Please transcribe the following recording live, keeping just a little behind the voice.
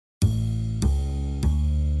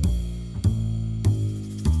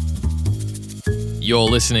You're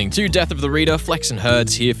listening to Death of the Reader. Flex and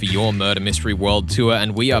Herds here for your Murder Mystery World Tour,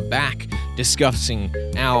 and we are back discussing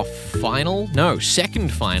our second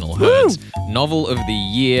final Herds novel of the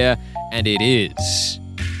year, and it is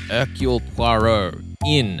Hercule Poirot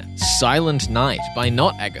in Silent Night by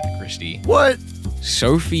not Agatha Christie. What?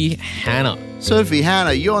 Sophie Hannah. Sophie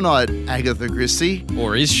Hannah, you're not Agatha Christie.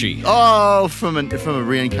 Or is she? Oh, from a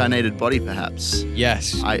reincarnated body, perhaps.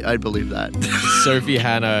 Yes. I believe that. Sophie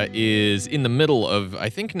Hannah is in the middle of, I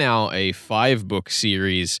think now, a 5-book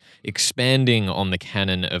series expanding on the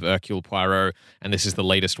canon of Hercule Poirot, and this is the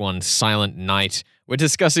latest one, Silent Night. We're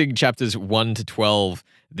discussing chapters 1 to 12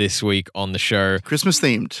 this week on the show. Christmas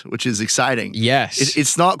themed, which is exciting. Yes.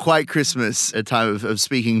 It's not quite Christmas at time of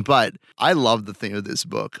speaking, but I love the theme of this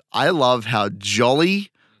book. I love how jolly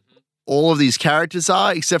all of these characters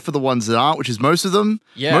are, except for the ones that aren't, which is most of them.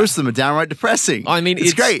 Yeah. Most of them are downright depressing. I mean,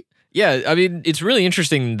 it's great. Yeah, I mean, it's really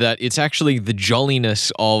interesting that it's actually the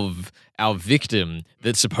jolliness of our victim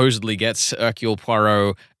that supposedly gets Hercule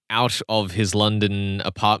Poirot out of his London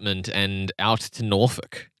apartment and out to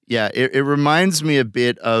Norfolk. Yeah, it reminds me a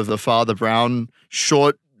bit of the Father Brown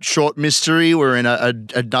short mystery wherein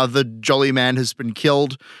another jolly man has been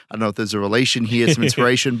killed. I don't know if there's a relation here, some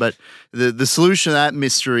inspiration, but the solution to that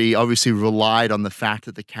mystery obviously relied on the fact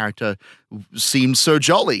that the character seemed so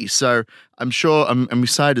jolly. So I'm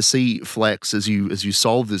excited to see, Flex, as you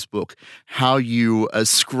solve this book, how you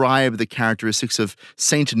ascribe the characteristics of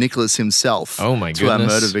Saint Nicholas himself to our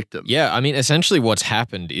murder victim. Yeah, I mean, essentially what's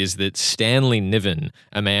happened is that Stanley Niven,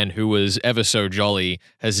 a man who was ever so jolly,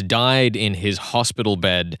 has died in his hospital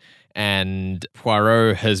bed, and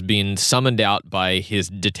Poirot has been summoned out by his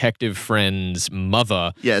detective friend's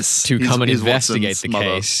mother to come and investigate the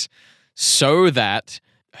case so that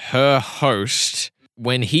her host,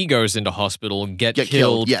 when he goes into hospital, get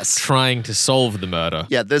killed trying to solve the murder.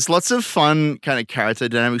 Yeah, there's lots of fun kind of character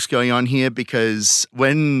dynamics going on here because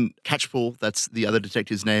when Catchpole, that's the other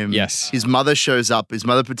detective's name, his mother shows up, his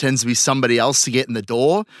mother pretends to be somebody else to get in the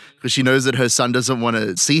door because she knows that her son doesn't want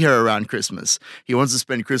to see her around Christmas. He wants to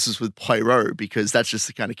spend Christmas with Poirot because that's just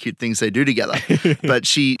the kind of cute things they do together. But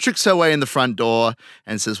she tricks her way in the front door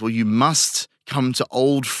and says, well, you must come to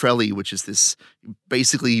Old Frelly, which is this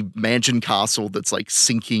basically mansion castle that's like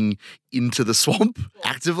sinking into the swamp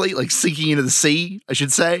actively, like sinking into the sea, I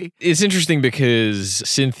should say. It's interesting because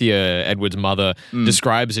Cynthia, Edward's mother,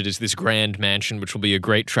 describes it as this grand mansion, which will be a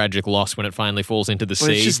great tragic loss when it finally falls into the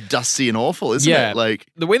sea. It's just dusty and awful, isn't it? Like,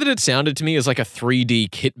 the way that it sounded to me is like a 3D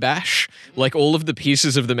kit bash. Like all of the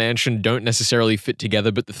pieces of the mansion don't necessarily fit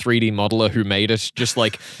together, but the 3D modeler who made it just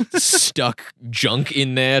like stuck junk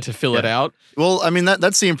in there to fill it out. Well, I mean,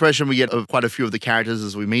 that's the impression we get of quite a few of the characters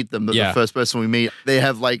as we meet them. The first person we meet, they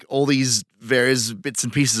have like all these various bits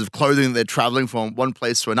and pieces of clothing that they're traveling from one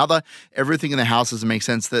place to another. Everything in the house doesn't make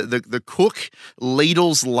sense. The cook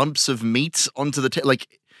ladles lumps of meat onto the table. Like,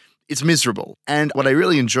 it's miserable. And what I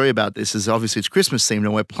really enjoy about this is obviously it's Christmas themed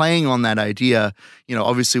and we're playing on that idea. You know,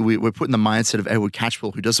 obviously we're putting the mindset of Edward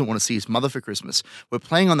Catchpole who doesn't want to see his mother for Christmas. We're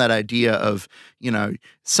playing on that idea of, you know,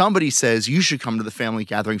 somebody says you should come to the family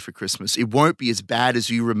gathering for Christmas. It won't be as bad as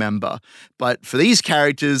you remember. But for these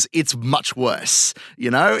characters, it's much worse. You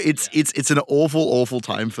know, it's an awful, awful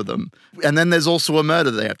time for them. And then there's also a murder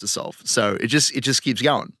they have to solve. So it just keeps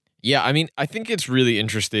going. Yeah, I mean, I think it's really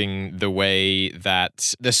interesting the way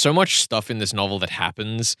that there's so much stuff in this novel that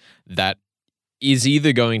happens that is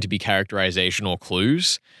either going to be characterization or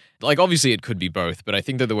clues. Like, obviously it could be both, but I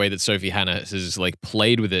think that the way that Sophie Hannah has like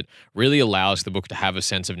played with it really allows the book to have a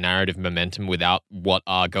sense of narrative momentum without what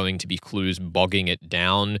are going to be clues bogging it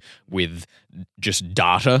down with just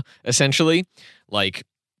data, essentially. Like,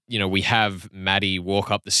 you know, we have Maddie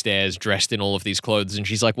walk up the stairs dressed in all of these clothes, and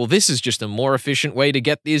she's like, well, this is just a more efficient way to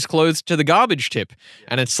get these clothes to the garbage tip.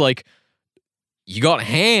 And it's like, you got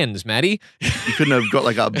hands, Maddie. You couldn't have got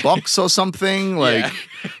like a box or something. Like,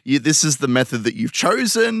 this is the method that you've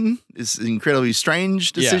chosen. It's an incredibly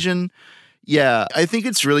strange decision. Yeah, I think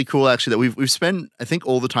it's really cool actually that we've spent, I think,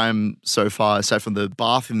 all the time so far, aside from the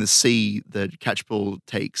bath in the sea that Catchpole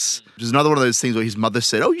takes, which is another one of those things where his mother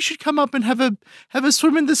said, oh, you should come up and have a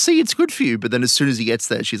swim in the sea. It's good for you. But then as soon as he gets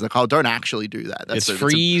there, she's like, oh, don't actually do that. It's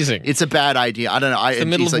freezing. It's a bad idea. I don't know. It's the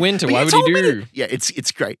middle of winter. Why would you do? Yeah,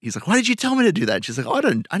 it's great. He's like, why did you tell me to do that? She's like, oh,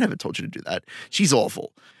 I never told you to do that. She's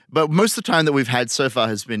awful. But most of the time that we've had so far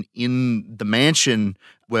has been in the mansion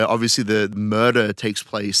where obviously the murder takes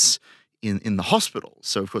place in the hospital.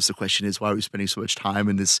 So, of course, the question is, why are we spending so much time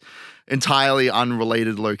in this entirely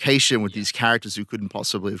unrelated location with these characters who couldn't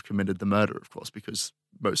possibly have committed the murder, of course, because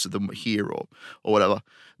most of them were here or whatever.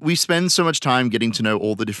 We spend so much time getting to know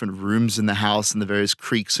all the different rooms in the house and the various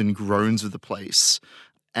creaks and groans of the place.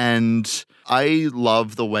 And I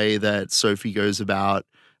love the way that Sophie goes about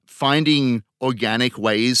finding organic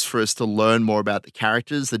ways for us to learn more about the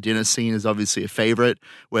characters. The dinner scene is obviously a favorite,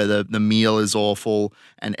 where the meal is awful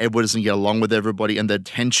and Edward doesn't get along with everybody, and the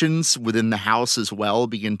tensions within the house as well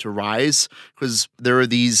begin to rise because there are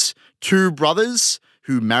these two brothers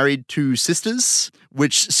who married two sisters,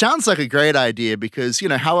 which sounds like a great idea because,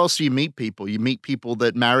 how else do you meet people? You meet people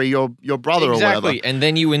that marry your brother or whatever. Exactly, and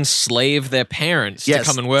then you enslave their parents to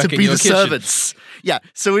come and work to in be your the kitchen. servants. Yeah,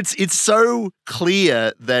 so it's so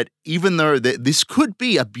clear that even though this could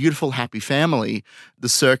be a beautiful, happy family, the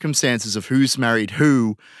circumstances of who's married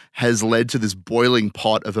who has led to this boiling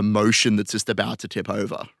pot of emotion that's just about to tip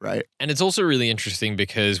over, right? And it's also really interesting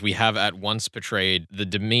because we have at once portrayed the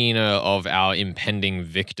demeanor of our impending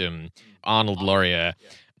victim, Arnold Laurier.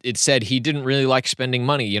 It said he didn't really like spending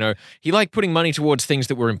money. He liked putting money towards things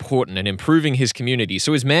that were important and improving his community.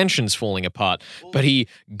 So his mansion's falling apart, but he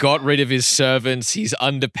got rid of his servants. He's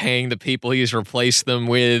underpaying the people he's replaced them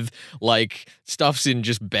with. Stuff's in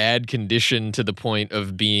just bad condition to the point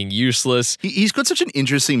of being useless. He's got such an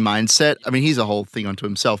interesting mindset. I mean, he's a whole thing unto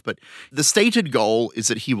himself, but the stated goal is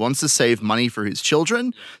that he wants to save money for his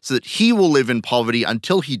children so that he will live in poverty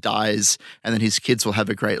until he dies, and then his kids will have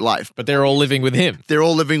a great life. But they're all living with him. They're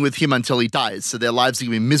all living with him until he dies, so their lives are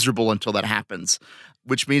going to be miserable until that happens,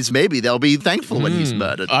 which means maybe they'll be thankful when he's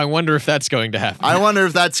murdered. I wonder if that's going to happen. I wonder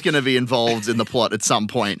if that's going to be involved in the plot at some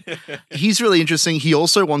point. He's really interesting. He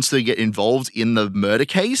also wants to get involved in the murder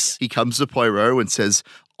case. He comes to Poirot and says,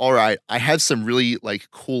 all right, I have some really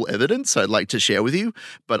cool evidence I'd like to share with you,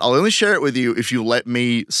 but I'll only share it with you if you let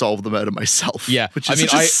me solve the murder myself. Yeah. Which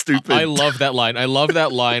is stupid. I love that line. I love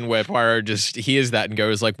that line where Poirot just hears that and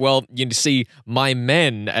goes well, you see, my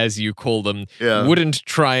men, as you call them, wouldn't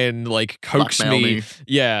try and coax me.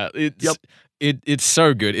 Yeah. It's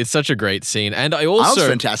so good. It's such a great scene. And Arnold's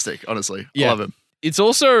fantastic, honestly. I love him. It's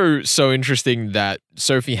also so interesting that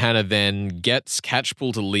Sophie Hannah then gets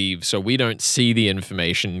Catchpool to leave, so we don't see the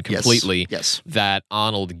information completely that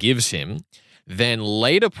Arnold gives him. Then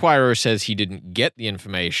later Poirot says he didn't get the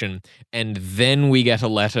information, and then we get a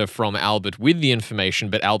letter from Albert with the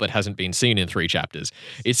information, but Albert hasn't been seen in 3 chapters.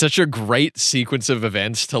 It's such a great sequence of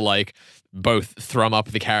events to both thrum up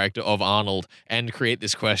the character of Arnold and create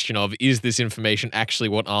this question of, is this information actually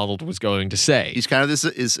what Arnold was going to say? He's kind of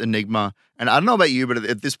this enigma. And I don't know about you, but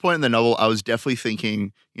at this point in the novel, I was definitely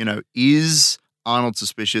thinking, is Arnold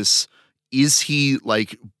suspicious? Is he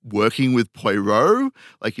working with Poirot?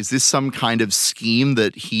 Is this some kind of scheme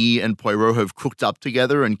that he and Poirot have cooked up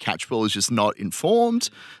together and Catchpool is just not informed?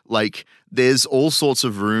 There's all sorts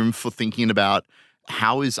of room for thinking about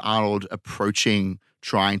how is Arnold approaching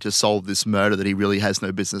trying to solve this murder that he really has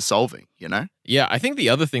no business solving, Yeah, I think the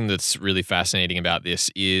other thing that's really fascinating about this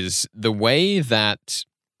is the way that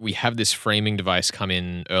we have this framing device come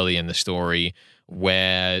in early in the story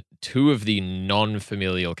where 2 of the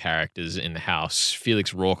non-familial characters in the house,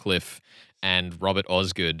 Felix Rawcliffe and Robert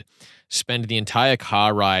Osgood, spend the entire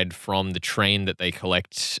car ride from the train that they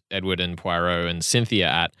collect Edward and Poirot and Cynthia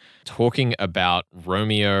at talking about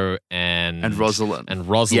Romeo and Rosalind.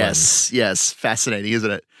 Yes. Fascinating,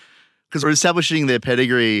 isn't it? Because we're establishing their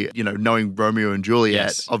pedigree, knowing Romeo and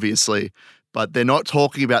Juliet, obviously, but they're not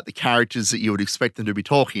talking about the characters that you would expect them to be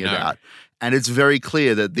talking about. And it's very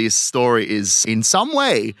clear that this story is in some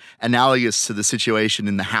way analogous to the situation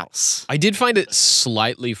in the house. I did find it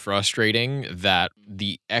slightly frustrating that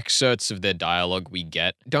the excerpts of their dialogue we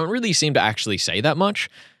get don't really seem to actually say that much.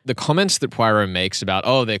 The comments that Poirot makes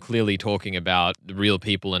about, they're clearly talking about the real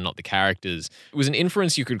people and not the characters, it was an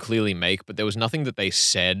inference you could clearly make, but there was nothing that they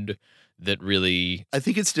said that really... I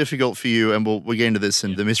think it's difficult for you, and we'll get into this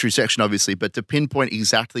in the mystery section, obviously, but to pinpoint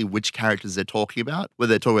exactly which characters they're talking about,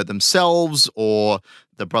 whether they're talking about themselves or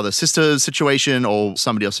the brother-sister situation or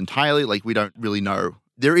somebody else entirely, we don't really know.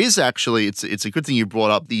 There is actually, it's a good thing you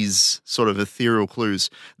brought up these sort of ethereal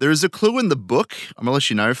clues. There is a clue in the book, I'm going to let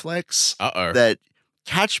you know, Flex, that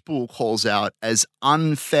Catchpool calls out as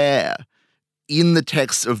unfair in the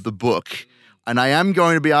text of the book. And I am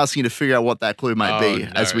going to be asking you to figure out what that clue might be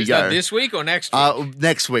as we go. Is that this week or next week?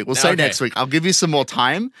 Next week. We'll say next week. I'll give you some more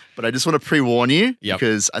time, but I just want to pre-warn you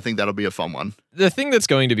because I think that'll be a fun one. The thing that's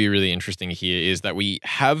going to be really interesting here is that we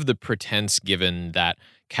have the pretense given that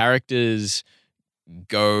characters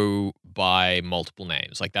go by multiple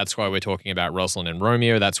names. Like, that's why we're talking about Rosalind and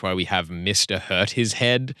Romeo. That's why we have Mr. Hurt His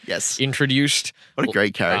Head introduced. What a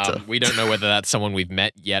great character. We don't know whether that's someone we've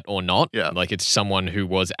met yet or not. Yeah. Like, it's someone who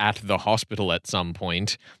was at the hospital at some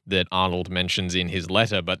point that Arnold mentions in his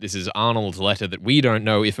letter, but this is Arnold's letter that we don't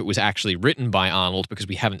know if it was actually written by Arnold because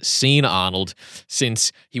we haven't seen Arnold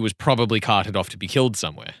since he was probably carted off to be killed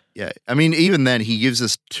somewhere. Yeah. I mean, even then, he gives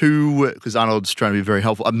us two, because Arnold's trying to be very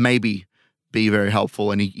helpful, maybe be very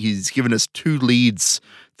helpful, and he's given us two leads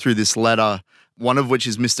through this letter, one of which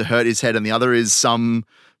is Mr. Hurt His Head, and the other is some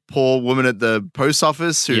poor woman at the post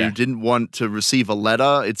office who didn't want to receive a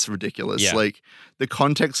letter. It's ridiculous. Yeah. Like, the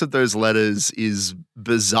context of those letters is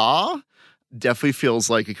bizarre. Definitely feels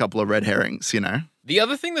like a couple of red herrings, you know? The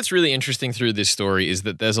other thing that's really interesting through this story is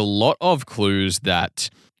that there's a lot of clues that,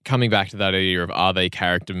 coming back to that idea of are they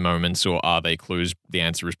character moments or are they clues, the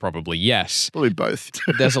answer is probably yes. Probably both.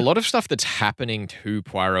 There's a lot of stuff that's happening to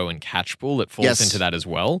Poirot and Catchpole that falls into that as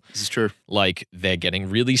well. This is true. Like, they're getting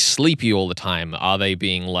really sleepy all the time. Are they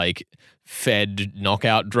being, like, fed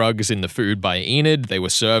knockout drugs in the food by Enid? They were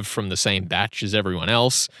served from the same batch as everyone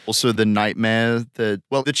else. Also, the nightmare the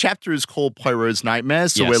chapter is called Poirot's Nightmare,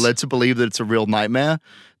 so we're led to believe that it's a real nightmare.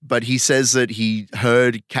 But he says that he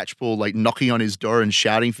heard Catchpole like knocking on his door and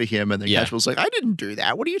shouting for him, and then Catchpole's like, "I didn't do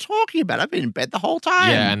that. What are you talking about? I've been in bed the whole time."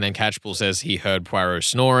 Yeah, and then Catchpole says he heard Poirot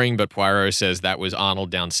snoring, but Poirot says that was Arnold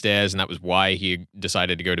downstairs, and that was why he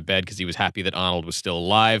decided to go to bed, because he was happy that Arnold was still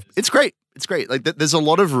alive. It's great. It's great. Like, there's a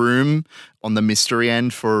lot of room on the mystery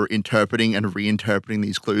end for interpreting and reinterpreting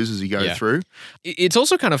these clues as you go through. It's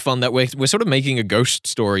also kind of fun that we're sort of making a ghost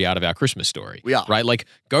story out of our Christmas story. We are. Right? Like,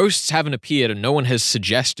 ghosts haven't appeared and no one has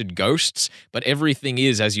suggested ghosts, but everything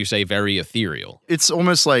is, as you say, very ethereal. It's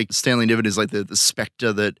almost like Stanley Niven is like the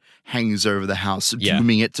specter that hangs over the house,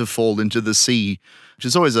 dooming it to fall into the sea, which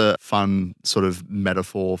is always a fun sort of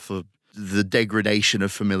metaphor for the degradation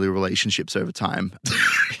of familiar relationships over time.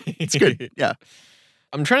 It's good. Yeah.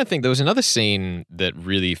 I'm trying to think. There was another scene that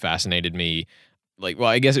really fascinated me. Like, well,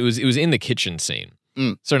 I guess it was in the kitchen scene.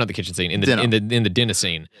 Sorry, not the kitchen scene. In the dinner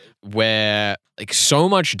scene, where like so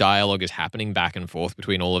much dialogue is happening back and forth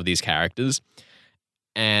between all of these characters.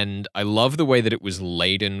 And I love the way that it was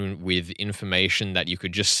laden with information that you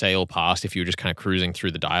could just sail past if you were just kind of cruising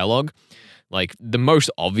through the dialogue. Like, the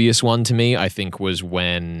most obvious one to me, I think, was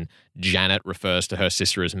when Janet refers to her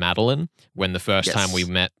sister as Madeline. When the first time we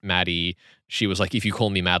met Maddie, she was like, "If you call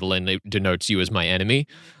me Madeline, it denotes you as my enemy."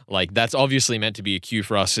 Like, that's obviously meant to be a cue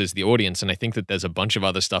for us as the audience. And I think that there's a bunch of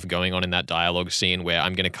other stuff going on in that dialogue scene where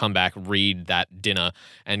I'm going to come back, read that dinner,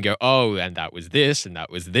 and go, "Oh, and that was this, and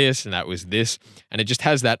that was this, and that was this." And it just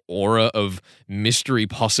has that aura of mystery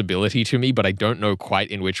possibility to me, but I don't know quite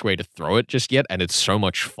in which way to throw it just yet. And it's so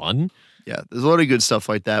much fun. Yeah, there's a lot of good stuff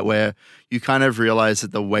like that where you kind of realize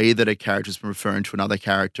that the way that a character's been referring to another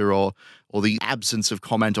character or the absence of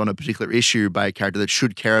comment on a particular issue by a character that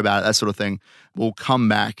should care about it, that sort of thing, will come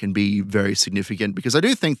back and be very significant. Because I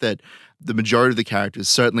do think that the majority of the characters,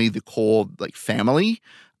 certainly the core like family,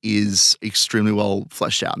 is extremely well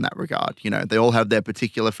fleshed out in that regard. You know, they all have their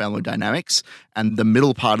particular family dynamics, and the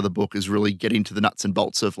middle part of the book is really getting to the nuts and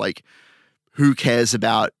bolts of like, who cares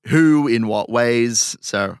about who in what ways.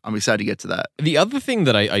 So I'm excited to get to that. The other thing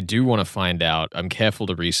that I do want to find out, I'm careful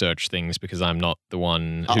to research things because I'm not the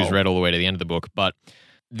one who's read all the way to the end of the book, but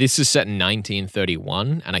this is set in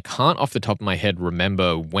 1931, and I can't off the top of my head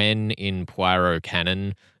remember when in Poirot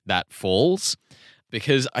canon that falls,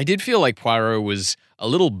 because I did feel like Poirot was a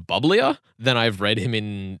little bubblier than I've read him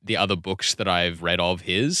in the other books that I've read of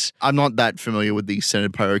his. I'm not that familiar with the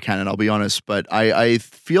extended Poirot canon, I'll be honest, but I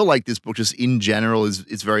feel like this book just in general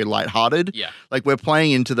is very lighthearted. Yeah. Like, we're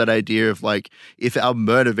playing into that idea of like, if our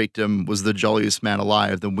murder victim was the jolliest man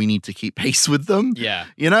alive, then we need to keep pace with them. Yeah.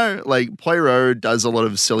 You know, like Poirot does a lot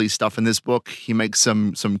of silly stuff in this book. He makes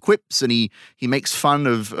some quips and he makes fun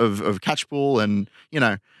of Catchpole, and, you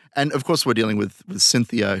know, and of course, we're dealing with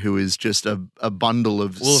Cynthia, who is just a bundle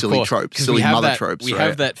of silly tropes, silly mother tropes. We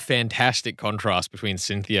have that fantastic contrast between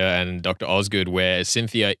Cynthia and Dr. Osgood, where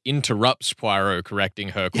Cynthia interrupts Poirot, correcting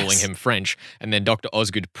her, calling him French, and then Dr.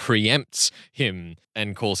 Osgood preempts him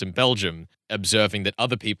and calls him Belgium, observing that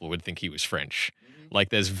other people would think he was French. Like,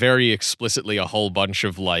 there's very explicitly a whole bunch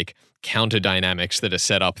of like counter dynamics that are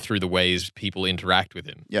set up through the ways people interact with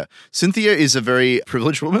him. Yeah. Cynthia is a very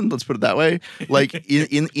privileged woman, let's put it that way. Like,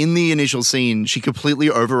 in the initial scene, she completely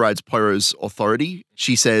overrides Poirot's authority.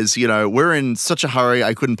 She says, you know, "We're in such a hurry,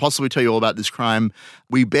 I couldn't possibly tell you all about this crime.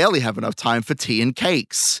 We barely have enough time for tea and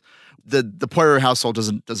cakes." The Poirot household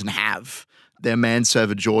doesn't have their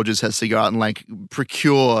manservant Georges has to go out and like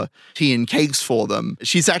procure tea and cakes for them.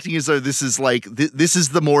 She's acting as though this is like, this is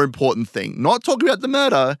the more important thing. Not talking about the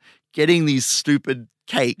murder, getting these stupid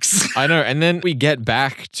cakes. I know. And then we get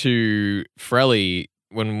back to Frelly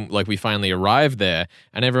when like we finally arrived there,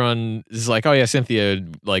 and everyone is like, oh yeah, Cynthia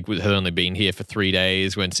like had only been here for 3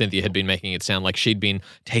 days, when Cynthia had been making it sound like she'd been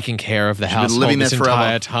taking care of the house living this there forever.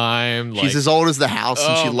 entire time. She's as old as the house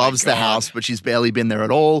and she loves the house, but she's barely been there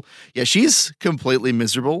at all. Yeah, she's completely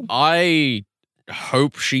miserable. I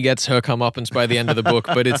hope she gets her comeuppance by the end of the book,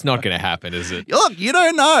 but it's not going to happen, is it? Look, you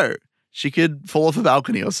don't know. She could fall off a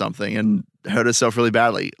balcony or something and hurt herself really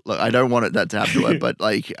badly. Look, I don't want that to happen to her, but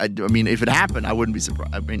like, I mean, if it happened, I wouldn't be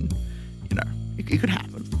surprised. I mean, you know, it could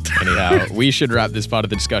happen. Anyhow, we should wrap this part of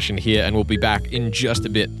the discussion here, and we'll be back in just a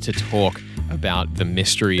bit to talk about The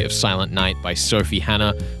Mystery of Silent Night by Sophie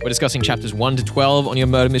Hannah. We're discussing chapters 1 to 12 on your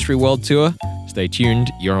Murder Mystery World Tour. Stay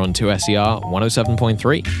tuned. You're on 2SER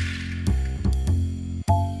 107.3.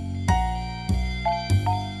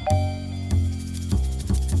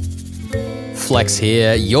 Flex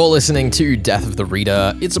here. You're listening to Death of the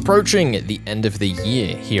Reader. It's approaching the end of the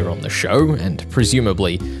year here on the show, and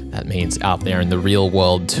presumably that means out there in the real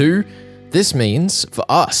world too. This means, for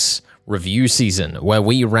us, review season, where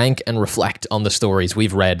we rank and reflect on the stories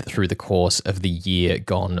we've read through the course of the year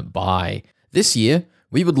gone by. This year,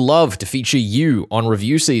 we would love to feature you on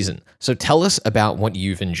review season, so tell us about what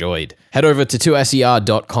you've enjoyed. Head over to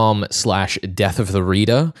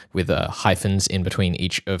 2ser.com/deathofthereader with hyphens in between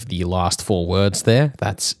each of the last 4 words there.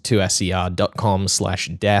 That's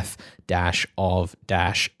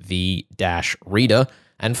 2ser.com/death-of-the-reader,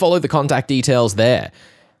 and follow the contact details there.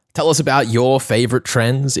 Tell us about your favorite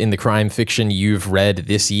trends in the crime fiction you've read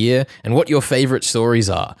this year and what your favorite stories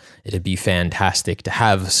are. It'd be fantastic to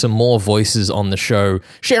have some more voices on the show,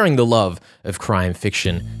 sharing the love of crime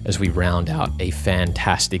fiction as we round out a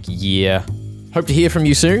fantastic year. Hope to hear from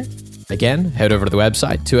you soon. Again, head over to the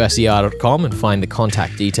website, 2ser.com, and find the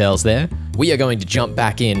contact details there. We are going to jump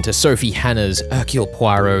back into Sophie Hannah's Hercule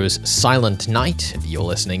Poirot's Silent Night. You're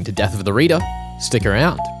listening to Death of the Reader. Stick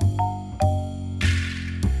around.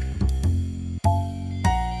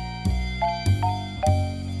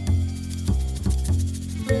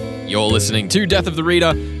 You're listening to Death of the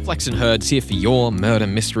Reader. Flex and Herds here for your Murder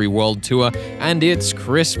Mystery World Tour, and it's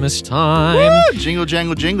Christmas time. Woo! Jingle,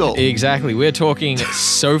 jangle, jingle. Exactly. We're talking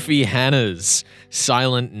Sophie Hannah's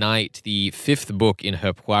Silent Night, the 5th book in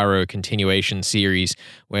her Poirot continuation series,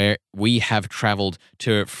 where we have travelled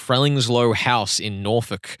to Frelingsloe House in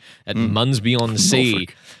Norfolk at Munsby-on-Sea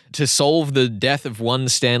to solve the death of one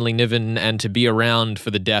Stanley Niven and to be around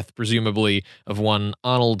for the death, presumably, of one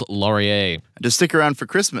Arnold Laurier. To stick around for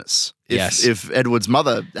Christmas. If Edward's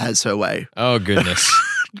mother has her way. Oh, goodness.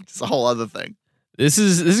 It's a whole other thing. This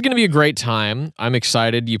is going to be a great time. I'm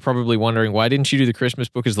excited. You're probably wondering, why didn't you do the Christmas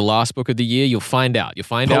book as the last book of the year? You'll find out. You'll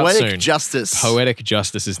find out soon. Poetic justice. Poetic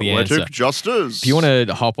justice is the answer. Poetic justice. If you want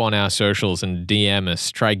to hop on our socials and DM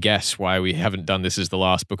us, try guess why we haven't done this as the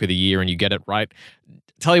last book of the year and you get it right.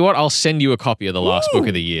 Tell you what, I'll send you a copy of the last book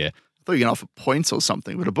of the year. I thought you were going to offer points or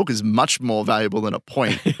something, but a book is much more valuable than a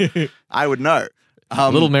point. I would know.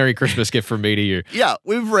 A little Merry Christmas gift from me to you. Yeah,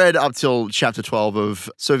 we've read up till chapter 12 of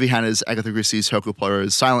Sophie Hannah's Agatha Christie's Hercule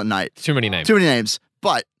Poirot's Silent Night. Too many names.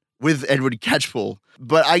 But with Edward Catchpole.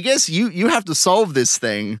 But I guess you have to solve this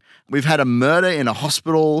thing. We've had a murder in a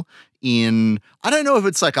hospital I don't know if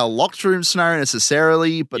it's like a locked room scenario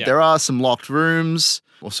necessarily, but there are some locked rooms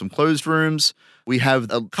or some closed rooms. We have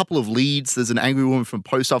a couple of leads. There's an angry woman from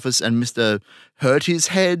post office and Mr. Hurt His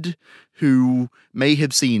Head, who may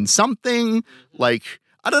have seen something. Like,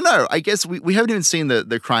 I don't know. I guess we haven't even seen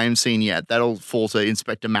the crime scene yet. That'll fall to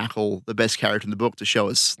Inspector Mackle, the best character in the book, to show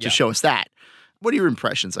us that. What are your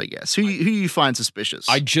impressions, I guess? Who do you find suspicious?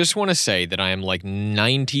 I just want to say that I am like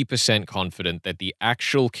 90% confident that the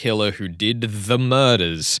actual killer who did the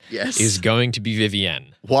murders is going to be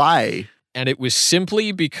Vivienne. Why? And it was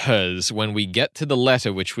simply because when we get to the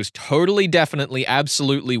letter, which was totally, definitely,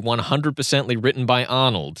 absolutely, 100% written by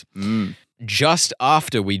Arnold, just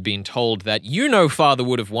after we'd been told that, father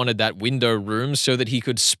would have wanted that window room so that he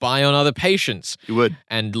could spy on other patients. He would.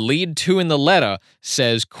 And lead 2 in the letter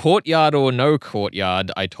says, courtyard or no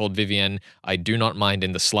courtyard, I told Vivienne, I do not mind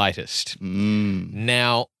in the slightest.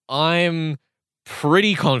 Now, I'm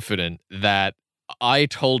pretty confident that I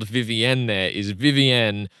told Vivienne there is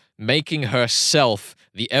Vivienne making herself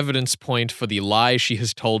the evidence point for the lie she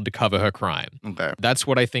has told to cover her crime. Okay. That's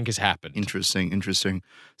what I think has happened. Interesting.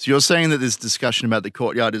 So you're saying that this discussion about the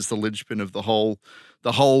courtyard is the linchpin of the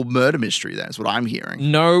whole murder mystery. That's what I'm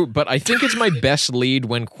hearing. No, but I think it's my best lead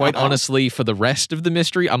when, quite honestly, for the rest of the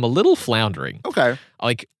mystery, I'm a little floundering. Okay.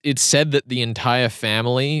 Like, it's said that the entire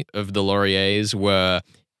family of the Lauriers were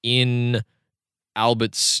in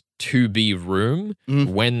Albert's 2B room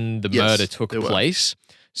when the murder took place.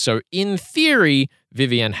 So, in theory,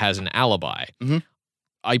 Vivienne has an alibi.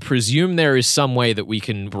 I presume there is some way that we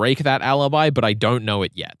can break that alibi, but I don't know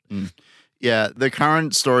it yet. Yeah, the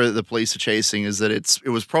current story that the police are chasing is that it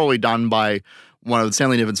was probably done by one of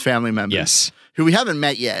Stanley Niven's family members, who we haven't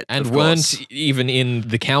met yet, and weren't even in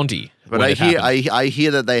the county. But I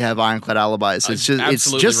hear that they have ironclad alibis. It's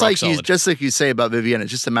just like you say about Vivienne.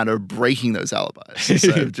 It's just a matter of breaking those alibis.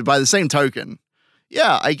 So, by the same token,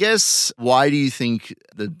 yeah, I guess. Why do you think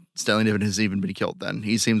that Stanley Niven has even been killed? Then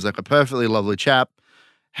he seems like a perfectly lovely chap,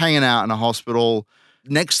 hanging out in a hospital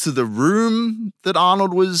next to the room that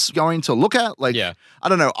Arnold was going to look at. Like, I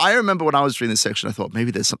don't know. I remember when I was reading this section, I thought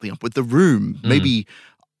maybe there's something up with the room. Maybe,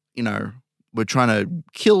 we're trying to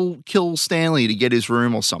kill Stanley to get his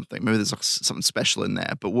room or something. Maybe there's like something special in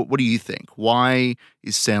there. But what do you think? Why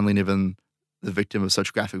is Stanley Niven the victim of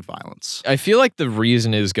such graphic violence? I feel like the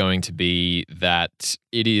reason is going to be that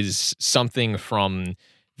it is something from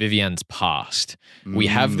Vivienne's past. We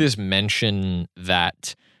have this mention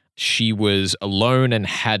that she was alone and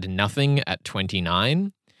had nothing at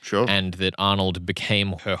 29. Sure. And that Arnold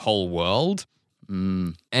became her whole world.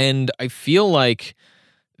 And I feel like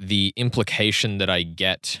the implication that I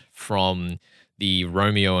get from the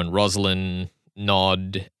Romeo and Rosalind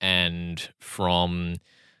nod and from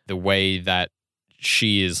the way that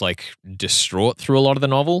she is like distraught through a lot of the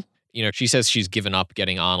novel. She says she's given up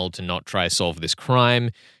getting Arnold to not try to solve this crime.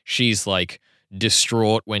 She's like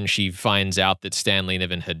distraught when she finds out that Stanley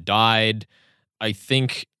Niven had died. I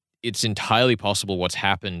think it's entirely possible what's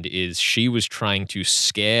happened is she was trying to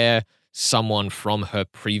scare someone from her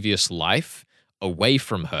previous life away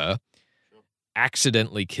from her,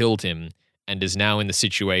 accidentally killed him, and is now in the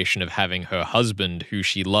situation of having her husband, who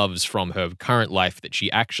she loves from her current life that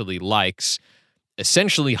she actually likes,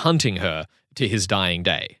 essentially hunting her to his dying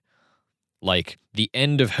day. Like, the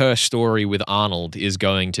end of her story with Arnold is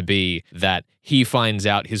going to be that he finds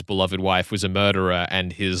out his beloved wife was a murderer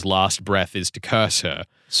and his last breath is to curse her.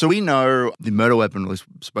 So we know the murder weapon,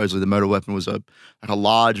 supposedly the murder weapon was a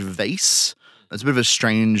large vase. It's a bit of a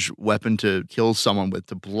strange weapon to kill someone with,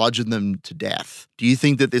 to bludgeon them to death. Do you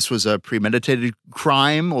think that this was a premeditated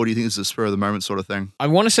crime, or do you think this is a spur of the moment sort of thing? I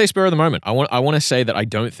want to say spur of the moment. I want to say that I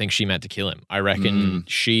don't think she meant to kill him. I reckon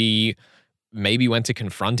she maybe went to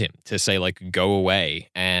confront him, to say, like, go away,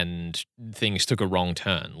 and things took a wrong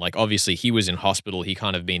turn. Like, obviously, he was in hospital. He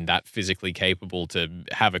can't have been that physically capable to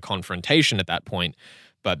have a confrontation at that point,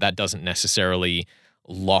 but that doesn't necessarily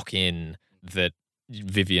lock in that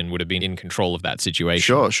Vivienne would have been in control of that situation.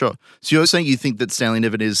 Sure. So you're saying you think that Stanley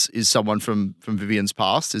Niven is someone from Vivienne's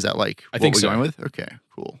past? Is that like what we're going with? Okay,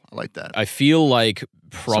 cool. I like that. I feel like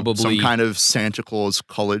probably some kind of Santa Claus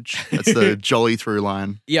college. That's the jolly through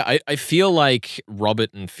line. Yeah, I feel like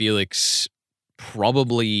Robert and Felix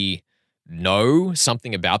probably know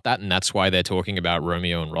something about that, and that's why they're talking about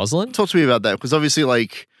Romeo and Rosalind. Talk to me about that, because obviously,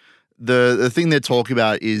 like, the thing they're talking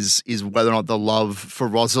about is whether or not the love for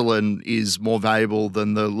Rosalind is more valuable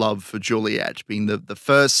than the love for Juliet, being the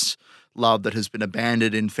first love that has been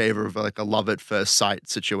abandoned in favor of like a love at first sight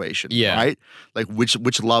situation. Yeah. Right? Like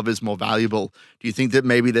which love is more valuable? Do you think that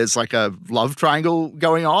maybe there's like a love triangle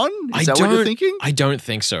going on? Is that what you're thinking? I don't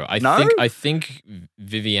think so. I think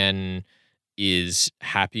Vivienne is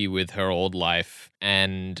happy with her old life,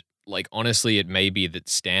 and like honestly, it may be that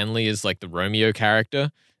Stanley is like the Romeo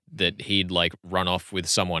character, that he'd like run off with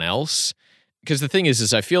someone else. Because the thing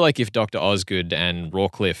is I feel like if Dr. Osgood and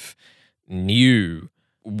Rawcliffe knew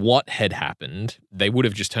what had happened, they would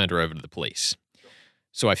have just turned her over to the police.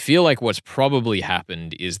 So I feel like what's probably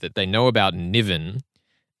happened is that they know about Niven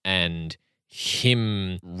and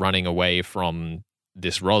him running away from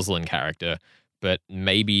this Rosalind character, but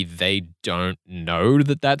maybe they don't know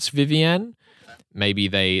that that's Vivienne. Maybe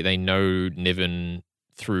they know Niven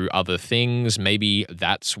through other things. Maybe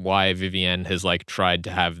that's why Vivienne has like tried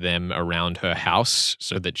to have them around her house,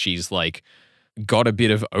 so that she's like got a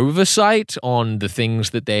bit of oversight on the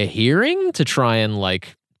things that they're hearing, to try and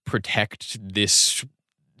like protect this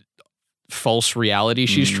false reality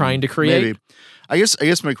she's trying to create. Maybe. I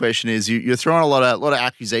guess my question is, you're throwing a lot of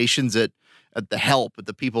accusations at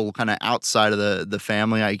the people kind of outside of the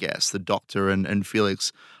family, I guess, the doctor and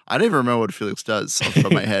Felix. I don't even remember what Felix does off the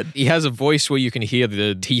top of my head. He has a voice where you can hear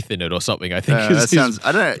the teeth in it or something, I think. That sounds,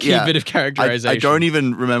 I don't know. Key bit of characterization. I don't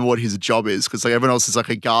even remember what his job is because like everyone else is like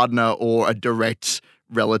a gardener or a direct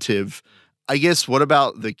relative. I guess, what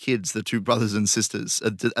about the kids, the two brothers and sisters?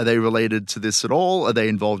 Are they related to this at all? Are they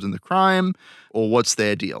involved in the crime? Or what's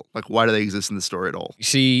their deal? Like, why do they exist in the story at all?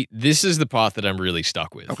 See, this is the part that I'm really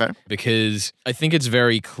stuck with. Okay. Because I think it's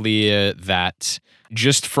very clear that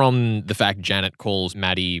just from the fact Janet calls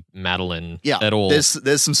Maddie Madeline at all.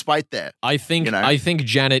 There's some spite there. I think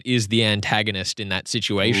Janet is the antagonist in that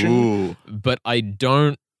situation. Ooh. But I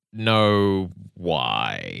don't know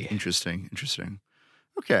why. Interesting.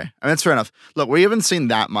 Okay, I mean, that's fair enough. Look, we haven't seen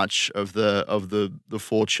that much of the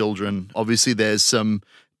four children. Obviously, there's some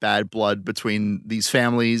bad blood between these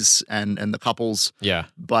families and the couples. Yeah.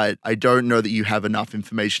 But I don't know that you have enough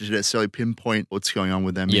information to necessarily pinpoint what's going on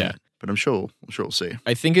with them yet. But I'm sure we'll see.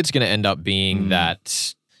 I think it's going to end up being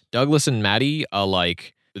that Douglas and Maddie are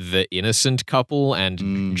like the innocent couple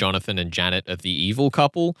and Jonathan and Janet are the evil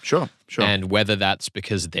couple. Sure. And whether that's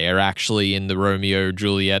because they're actually in the Romeo,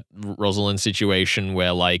 Juliet, Rosalind situation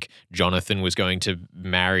where like Jonathan was going to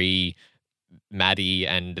marry Maddie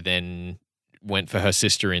and then went for her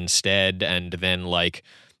sister instead, and then like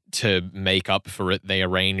to make up for it, they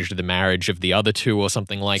arranged the marriage of the other two or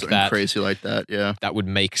something like that. Crazy like that, yeah. That would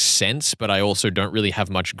make sense, but I also don't really have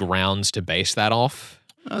much grounds to base that off.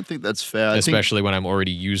 I think that's fair. Especially when I'm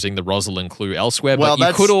already using the Rosalind clue elsewhere. But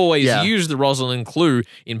you could always use the Rosalind clue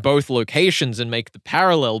in both locations and make the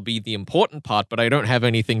parallel be the important part, but I don't have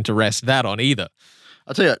anything to rest that on either.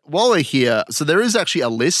 I'll tell you what, while we're here, so there is actually a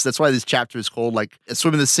list. That's why this chapter is called like a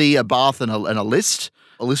swim in the sea, a bath, and a list.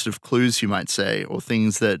 A list of clues, you might say, or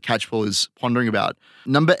things that Catchpole is pondering about.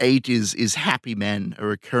 Number 8 is happy men, a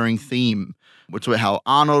recurring theme. We're talking about how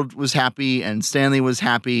Arnold was happy and Stanley was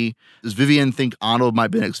happy. Does Vivian think Arnold might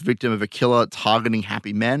be the next victim of a killer targeting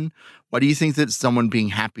happy men? Why do you think that someone being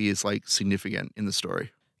happy is like significant in the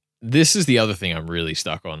story? This is the other thing I'm really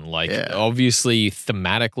stuck on. Like, obviously,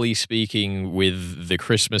 thematically speaking, with the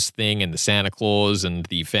Christmas thing and the Santa Claus and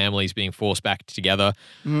the families being forced back together,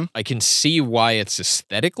 I can see why it's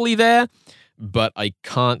aesthetically there, but I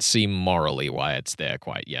can't see morally why it's there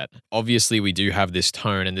quite yet. Obviously, we do have this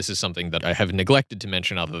tone, and this is something that I have neglected to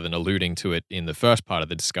mention other than alluding to it in the first part of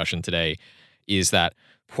the discussion today, is that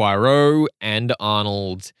Poirot and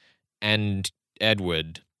Arnold and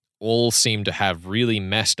Edward all seem to have really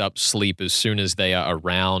messed up sleep as soon as they are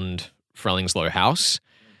around Frelingsloe House.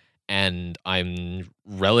 And I'm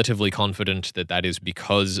relatively confident that that is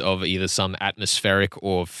because of either some atmospheric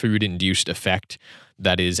or food-induced effect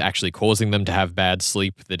that is actually causing them to have bad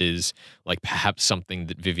sleep, that is like perhaps something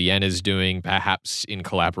that Vivienne is doing, perhaps in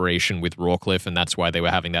collaboration with Rawcliffe, and that's why they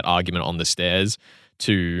were having that argument on the stairs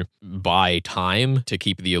to buy time to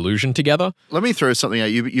keep the illusion together. Let me throw something at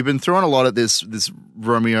you. You've been throwing a lot at this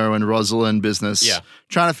Romeo and Rosalind business,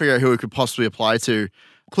 trying to figure out who it could possibly apply to.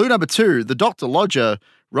 Clue number 2, the Dr. Lodger,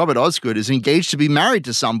 Robert Osgood, is engaged to be married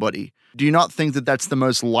to somebody. Do you not think that that's the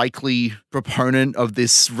most likely proponent of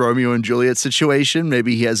this Romeo and Juliet situation?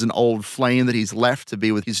 Maybe he has an old flame that he's left to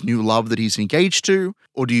be with his new love that he's engaged to?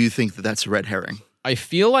 Or do you think that that's a red herring? I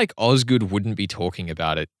feel like Osgood wouldn't be talking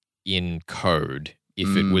about it in code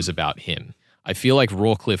if it was about him. I feel like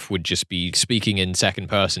Rawcliffe would just be speaking in second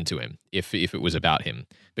person to him if it was about him.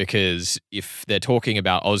 Because if they're talking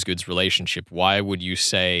about Osgood's relationship, why would you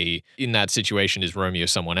say in that situation is Romeo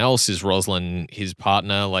someone else? Is Rosalind his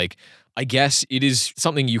partner? Like, I guess it is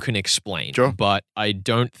something you can explain. Sure. But I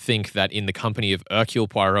don't think that in the company of Hercule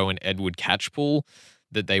Poirot and Edward Catchpole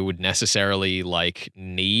that they would necessarily like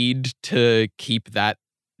need to keep that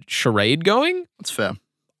charade going. That's fair.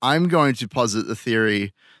 I'm going to posit the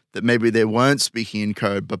theory that maybe they weren't speaking in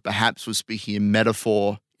code, but perhaps were speaking in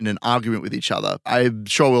metaphor in an argument with each other. I'm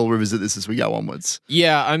sure we'll revisit this as we go onwards.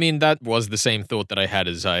 Yeah, I mean, that was the same thought that I had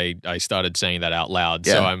as I started saying that out loud.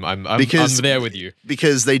 Yeah. So I'm there with you.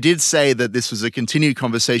 Because they did say that this was a continued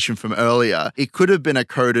conversation from earlier. It could have been a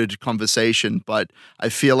coded conversation, but I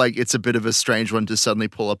feel like it's a bit of a strange one to suddenly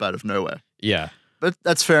pull up out of nowhere. Yeah. But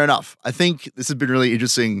that's fair enough. I think this has been really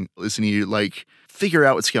interesting listening to you, like, figure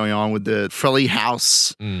out what's going on with the Frelly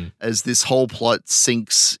house as this whole plot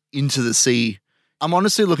sinks into the sea. I'm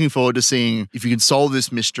honestly looking forward to seeing if you can solve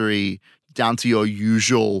this mystery down to your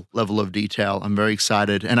usual level of detail. I'm very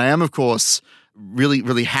excited. And I am, of course, really,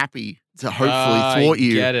 really happy to hopefully thwart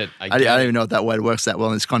you. I don't even know if that word works that well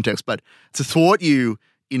in this context, but to thwart you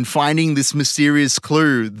in finding this mysterious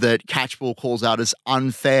clue that Catchpole calls out as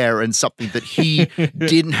unfair and something that he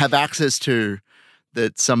didn't have access to.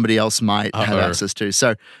 that somebody else might have access to.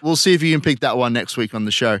 So we'll see if you can pick that one next week on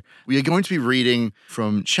the show. We are going to be reading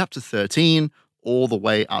from chapter 13 all the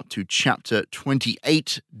way up to chapter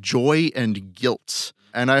 28, Joy and Guilt.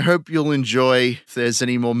 And I hope you'll enjoy if there's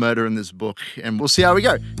any more murder in this book. And we'll see how we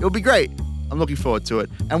go. It'll be great. I'm looking forward to it.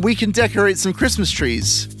 And we can decorate some Christmas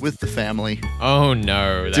trees with the family. Oh,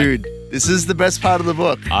 no. Dude, this is the best part of the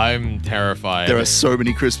book. I'm terrified. There are so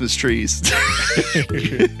many Christmas trees.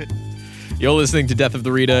 You're listening to Death of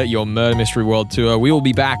the Reader, your murder mystery world tour. We will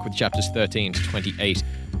be back with chapters 13 to 28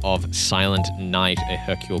 of Silent Night, a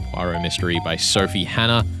Hercule Poirot mystery by Sophie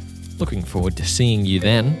Hannah. Looking forward to seeing you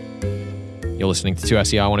then. You're listening to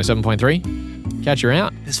 2SER 107.3. Catch you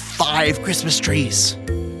out. There's 5 Christmas trees.